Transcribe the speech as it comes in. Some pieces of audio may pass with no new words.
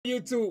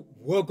YouTube,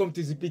 welcome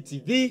to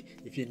ZPTV.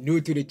 If you're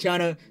new to the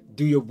channel,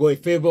 do your boy a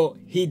favor,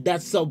 hit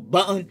that sub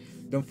button.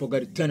 Don't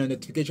forget to turn on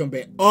notification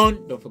bell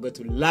on. Don't forget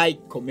to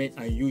like, comment,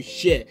 and use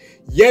share.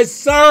 Yes,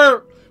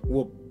 sir.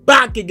 We're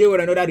back again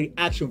with another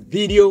reaction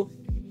video.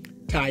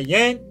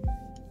 Taeyang,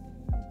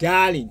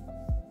 darling.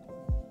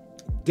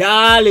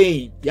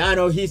 Y'all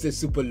know he's a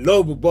super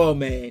lovable boy,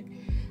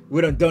 man.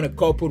 We done a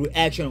couple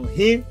reaction on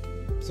him.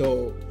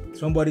 So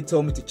somebody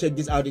told me to check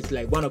this out. It's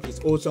like one of his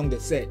old songs they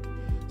said.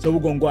 So we're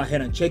gonna go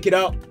ahead and check it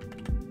out.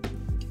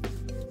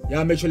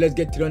 Y'all make sure let's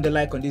get 300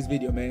 likes on this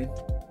video, man.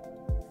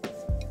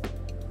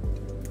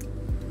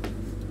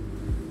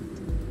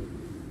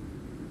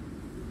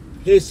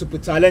 He's super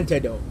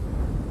talented though.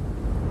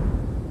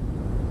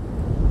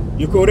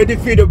 You can already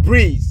feel the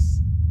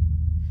breeze.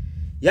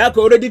 Y'all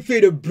can already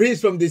feel the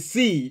breeze from the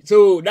sea.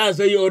 So that's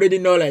why you already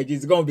know like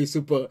it's gonna be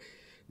super.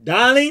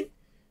 Darling,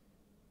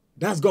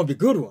 that's gonna be a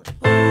good one.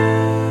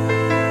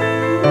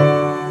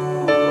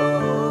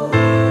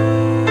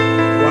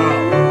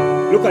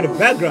 Look at the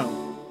background.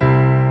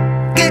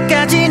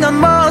 끝까지 넌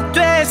못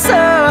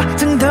됐어.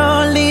 등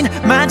돌린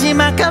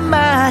마지막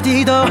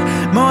한마디도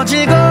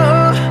모질고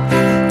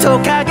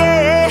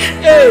독하게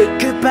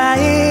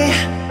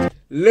goodbye.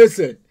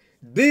 Listen,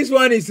 this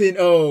one is in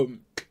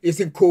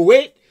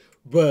Kuwait,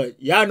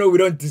 but y'all know we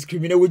don't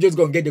discriminate. We're just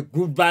gonna get the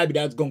good vibe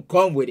that's gonna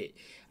come with it.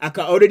 I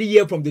can already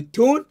hear from the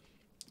tune,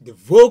 the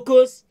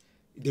vocals,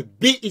 the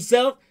beat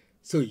itself.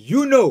 So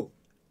you know,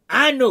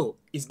 I know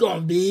it's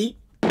gonna be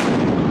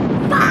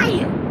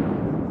fire.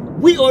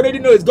 We already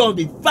know it's gonna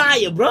be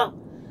fire, bro.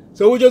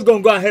 So we're just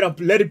gonna go ahead and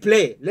let it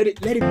play. Let it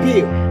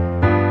build.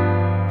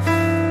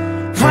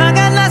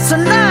 화가 나서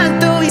난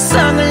또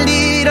이성을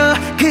잃어.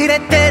 그래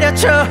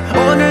때려쳐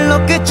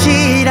오늘로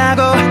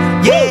끝이라고.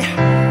 Yeah,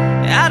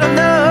 I don't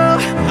know.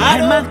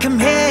 할 만큼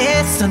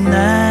했어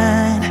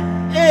난.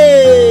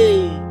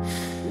 Hey,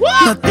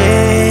 너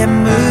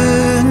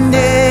때문에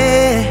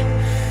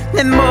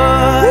내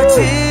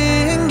모든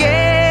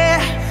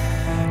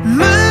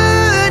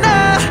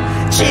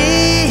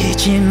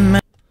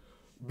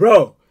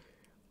bro,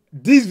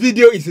 this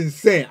video is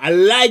insane. I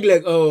like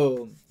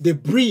the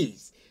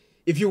breeze.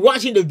 If you're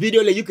watching the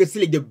video, like you can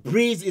see like the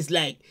breeze is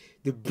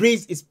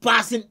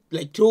passing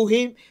like through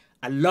him.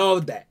 I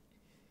love that.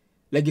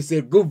 Like it's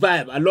a good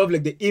vibe. I love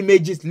like the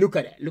images. Look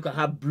at that. Look at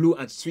how blue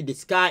and sweet the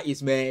sky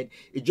is, man.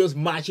 It just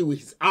matches with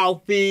his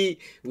outfit,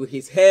 with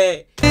his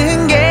hair. He's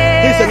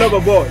a lover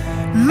boy.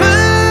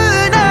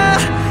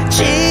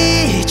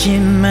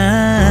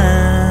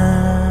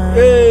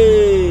 Hey.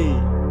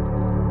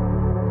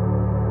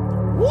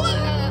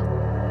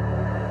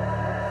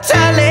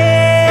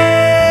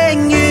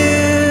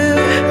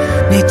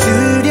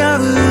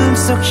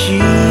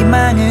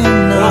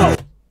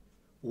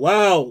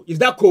 Wow, is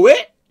that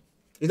Kuwait?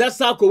 Is that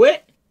South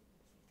Kuwait?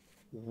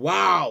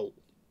 Wow,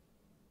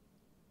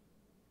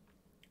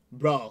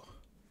 bro,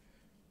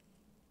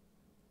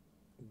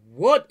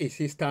 what is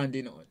he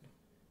standing on?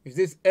 Is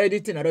this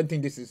editing? I don't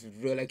think this is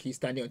real, like he's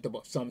standing on top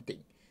of something.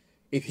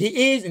 If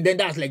he is, and then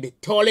that's like the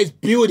tallest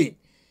building.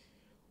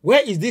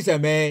 Where is this,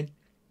 man?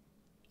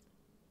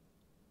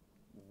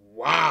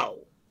 Wow.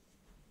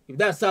 If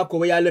that's South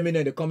Korea, let me know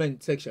in the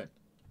comment section.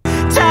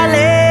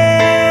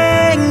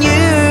 Taeyang,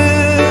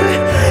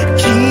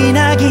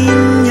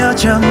 기나긴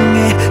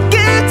여정의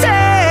끝에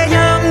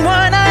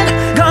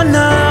영원한 건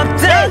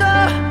없다고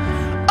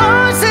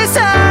온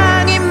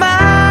세상이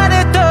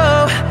말해도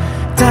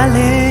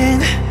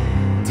Darling,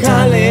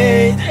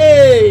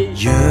 hey.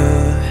 You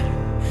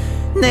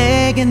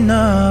내겐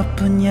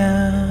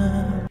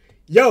너뿐이야.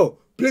 Yo,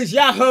 please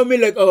y'all help me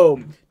like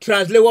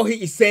translate what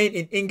he is saying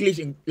in English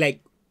and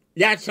like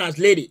y'all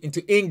translate it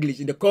into English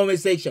in the comment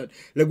section.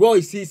 Like what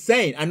is he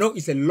saying? I know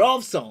it's a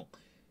love song.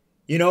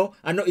 You know,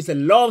 I know it's a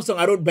love song.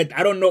 But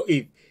I don't know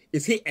if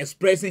is he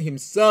expressing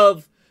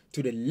himself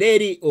to the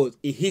lady or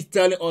if he's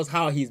telling us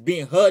how he's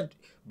being hurt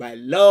by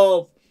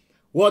love.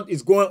 What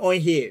is going on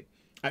here?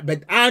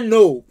 But I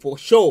know for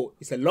sure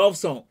it's a love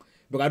song,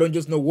 but I don't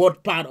just know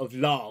what part of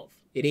love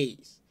it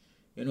is.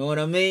 You know what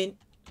I mean?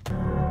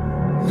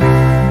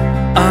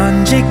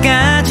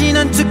 언제까지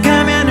넌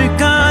툭하면 울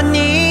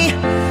거니?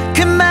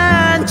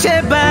 그만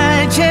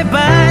제발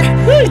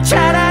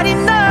차라리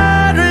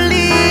너를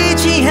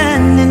잊지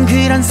않는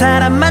그런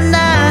사람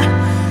만나.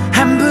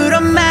 함부로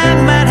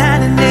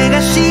막말하는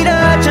내가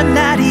싫어져.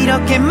 날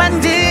이렇게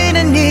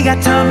만드는 네가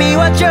더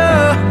미워져.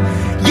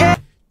 Yeah.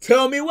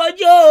 Tell me what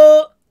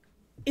yo.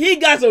 He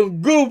got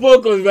some good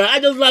vocals, man. I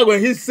just like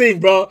when he sing,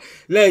 bro.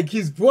 Like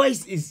his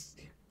voice is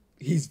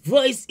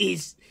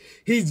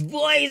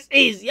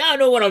y'all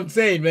know what I'm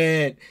saying,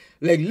 man.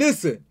 Like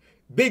listen,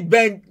 Big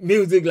Bang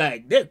music,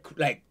 like they're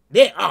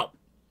up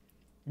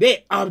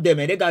there,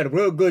 man. They got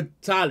real good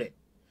talent.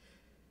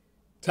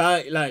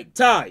 Ty,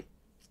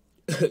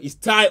 it's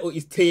Ty or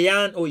it's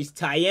Taeyang or it's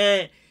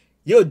Taeyang.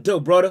 You're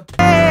dope, brother.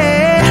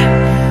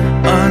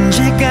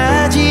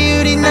 언제까지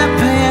우린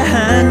아파야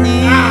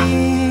하니?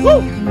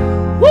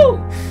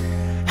 Woo.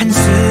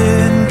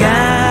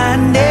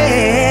 한순간에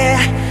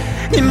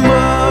네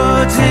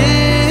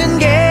모든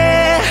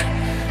게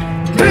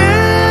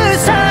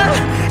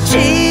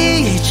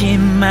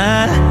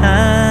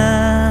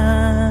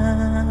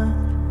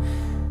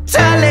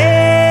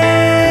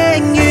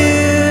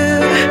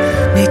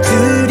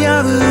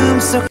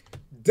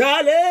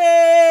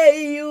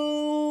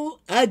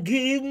I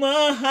give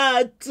my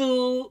heart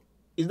to.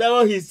 Is that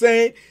what he's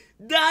saying?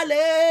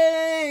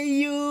 Darling,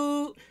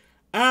 you,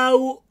 I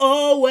will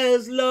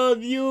always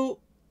love you.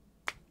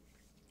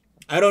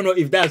 I don't know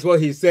if that's what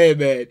he's saying,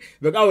 man.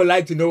 But I would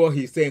like to know what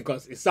he's saying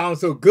because it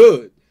sounds so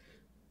good.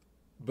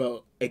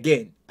 But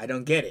again, I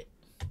don't get it.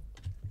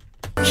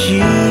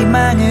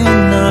 희망은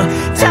너,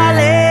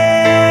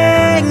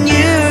 darling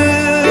you.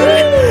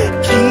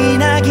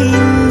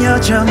 기나긴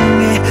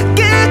여정의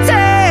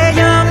끝에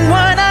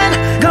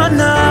영원한 건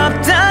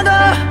없다고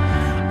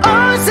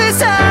온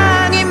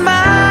세상이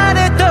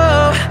말해도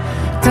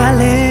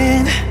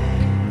darling,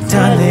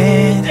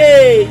 darling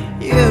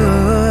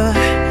you.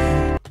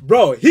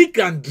 Bro, he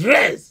can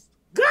dress.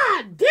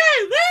 God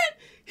damn, man.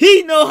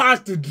 He knows how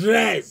to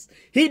dress.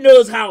 He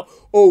knows how,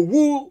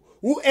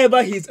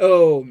 whoever his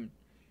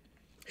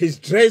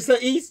dresser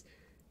is,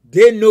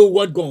 they know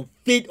what gonna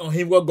fit on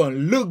him, what gonna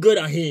look good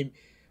on him.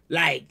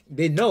 Like,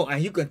 they know,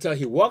 and you can tell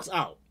he walks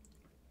out.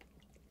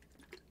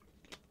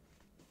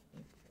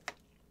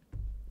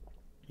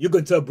 You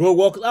can tell bro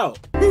walks out.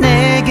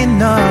 내게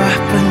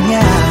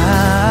너뿐이야.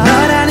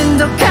 너라는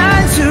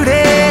독한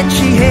술에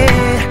취해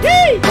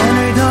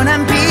오늘도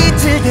난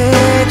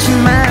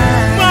비틀대지만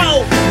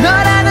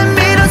너라는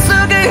미로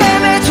속을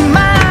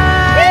헤매지만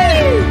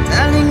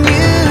Darling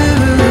you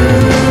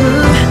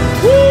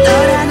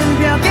너라는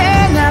벽에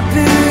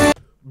나쁜.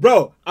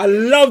 Bro, I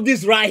love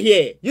this right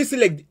here. You see,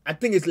 like, I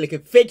think it's like a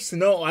fake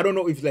snow. I don't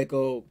know if it's like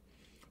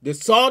the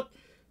salt.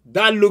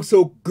 That looks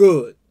so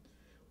good.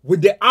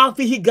 With the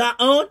outfit he got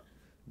on,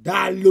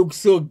 that looks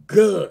so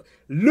good.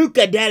 Look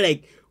at that,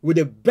 like, with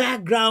the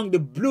background, the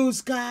blue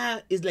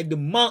sky, it's like the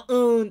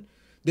mountain,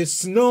 the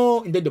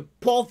snow, and then the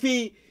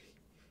puffy.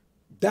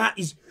 That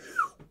is...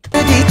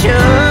 이렇게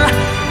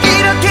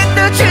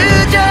또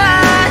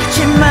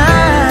주저앉지만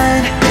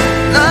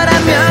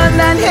너라면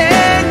난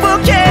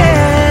행복해.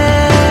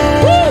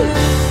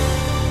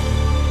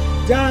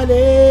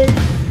 Darling,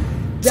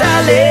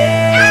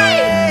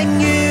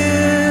 darling you.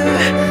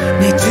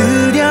 내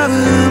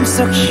두려움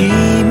속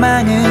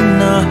희망은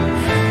너,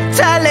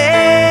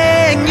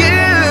 darling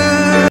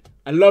you.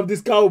 I love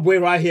this cowboy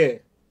right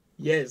here.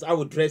 Yes, I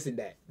would dress in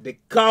that. The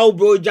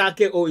cowboy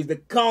jacket, or is the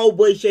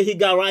cowboy shirt he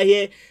got right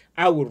here,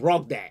 I would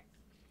rock that.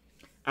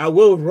 I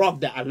will rock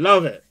that. I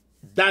love it.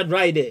 That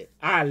right there.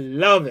 I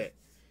love it.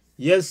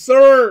 Yes,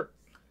 sir.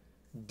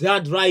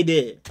 That right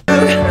there.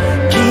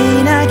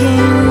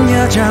 기나긴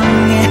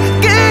여정의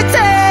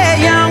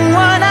끝에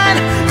영원한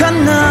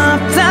건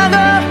없다고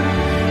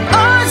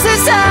온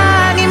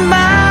세상이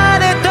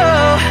말해도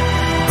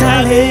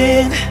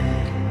Darling,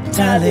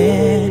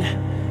 darling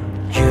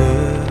you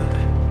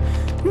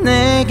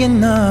내게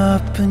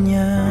너뿐이야.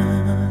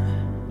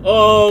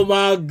 Oh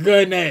my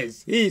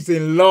goodness. He's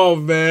in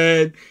love,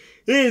 man.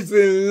 He's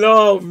in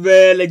love,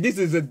 man. Like, this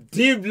is a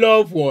deep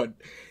love one.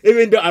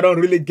 Even though I don't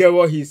really get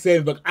what he's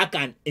saying, but I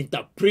can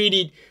interpret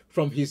it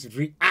from his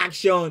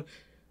reaction.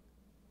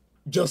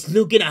 Just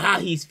looking at how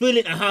he's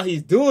feeling and how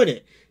he's doing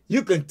it.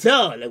 You can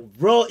tell, like,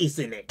 bro is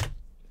in it.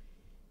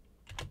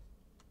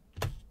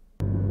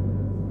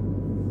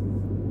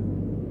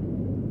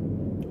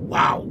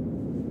 Wow.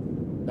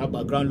 That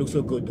background looks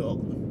so good, dog.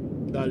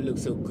 That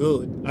looks so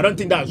good. I don't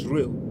think that's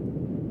real.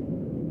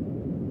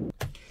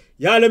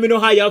 Y'all let me know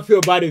how y'all feel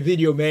about the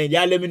video, man.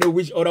 Y'all let me know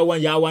which other one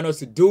y'all want us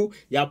to do.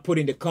 Y'all put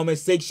in the comment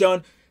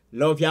section.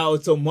 Love y'all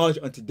so much.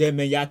 Until then,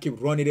 man, y'all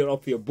keep running it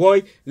up for your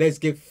boy. Let's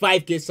get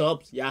 5K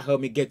subs. Y'all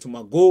help me get to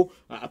my goal.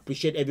 I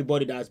appreciate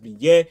everybody that's been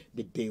here,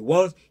 the day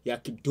ones. Y'all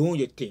keep doing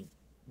your thing.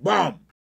 Bam!